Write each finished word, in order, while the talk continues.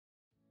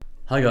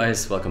Hi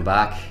guys, welcome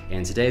back.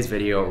 In today's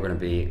video we're going to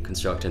be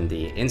constructing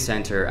the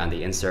incenter and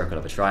the incircle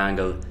of a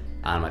triangle,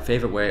 and my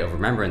favourite way of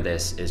remembering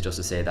this is just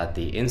to say that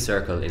the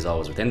incircle is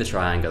always within the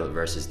triangle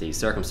versus the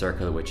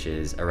circumcircle, which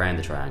is around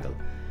the triangle.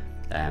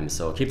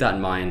 So keep that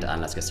in mind and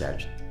let's get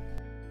started.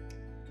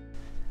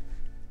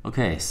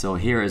 Okay, so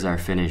here is our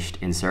finished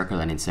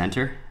incircle and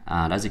incenter,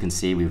 and as you can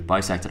see we've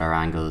bisected our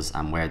angles,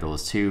 and where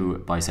those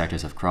two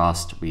bisectors have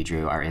crossed we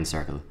drew our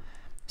incircle.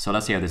 So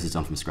let's see how this is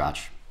done from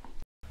scratch.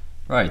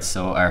 Right,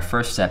 so our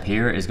first step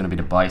here is going to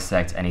be to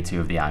bisect any two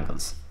of the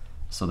angles.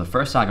 So the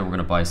first angle we're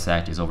going to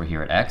bisect is over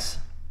here at X.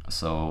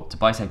 So to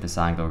bisect this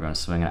angle we're going to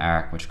swing an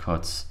arc which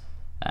cuts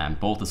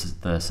both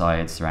the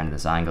sides surrounding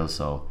this angle.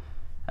 So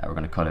we're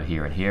going to cut it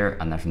here and here,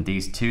 and then from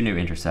these two new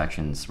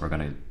intersections we're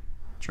going to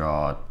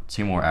draw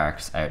two more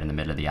arcs out in the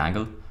middle of the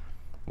angle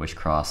which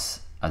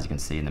cross, as you can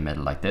see, in the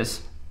middle like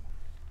this.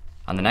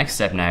 And the next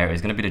step now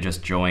is going to be to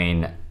just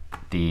join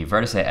the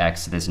vertex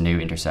X to this new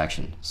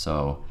intersection.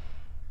 So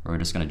we're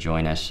just going to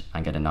join it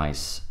and get a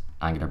nice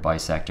angular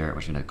bisector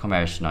which is going to come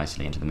out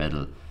nicely into the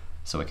middle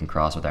so it can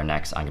cross with our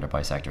next angular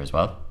bisector as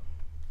well.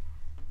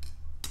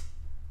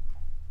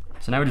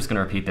 So now we're just going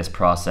to repeat this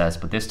process,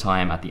 but this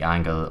time at the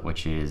angle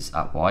which is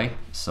at Y.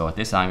 So at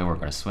this angle we're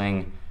going to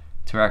swing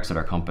two arcs with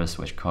our compass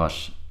which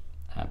cut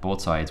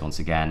both sides once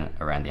again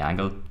around the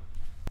angle.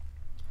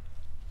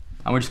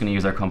 And we're just going to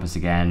use our compass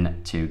again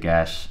to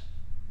get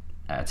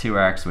two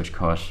arcs which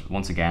cut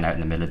once again out in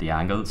the middle of the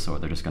angle. So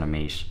they're just going to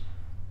meet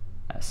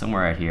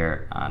somewhere out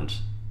here, and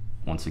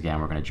once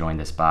again we're going to join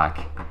this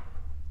back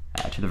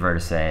to the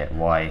vertex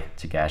Y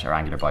to get our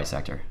angular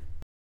bisector.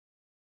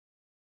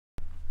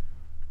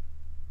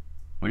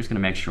 We're just going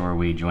to make sure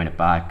we join it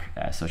back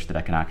such that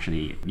I can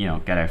actually,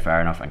 get out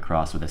far enough and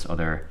cross with this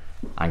other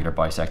angular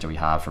bisector we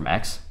have from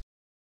X.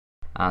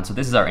 And so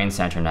this is our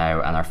incenter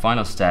now, and our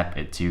final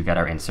step to get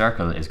our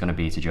incircle is going to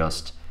be to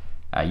just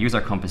use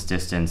our compass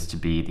distance to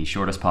be the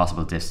shortest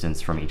possible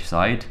distance from each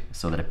side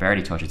so that it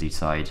barely touches each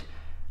side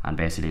and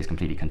basically is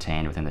completely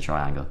contained within the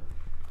triangle.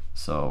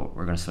 So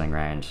we're going to swing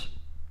around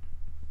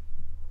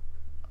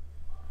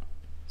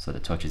so that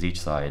it touches each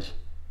side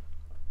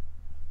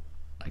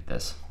like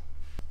this.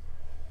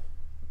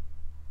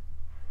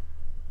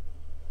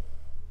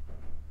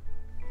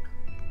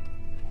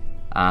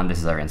 And this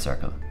is our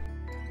incircle.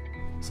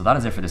 So that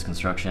is it for this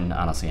construction, and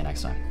I'll see you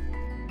next time.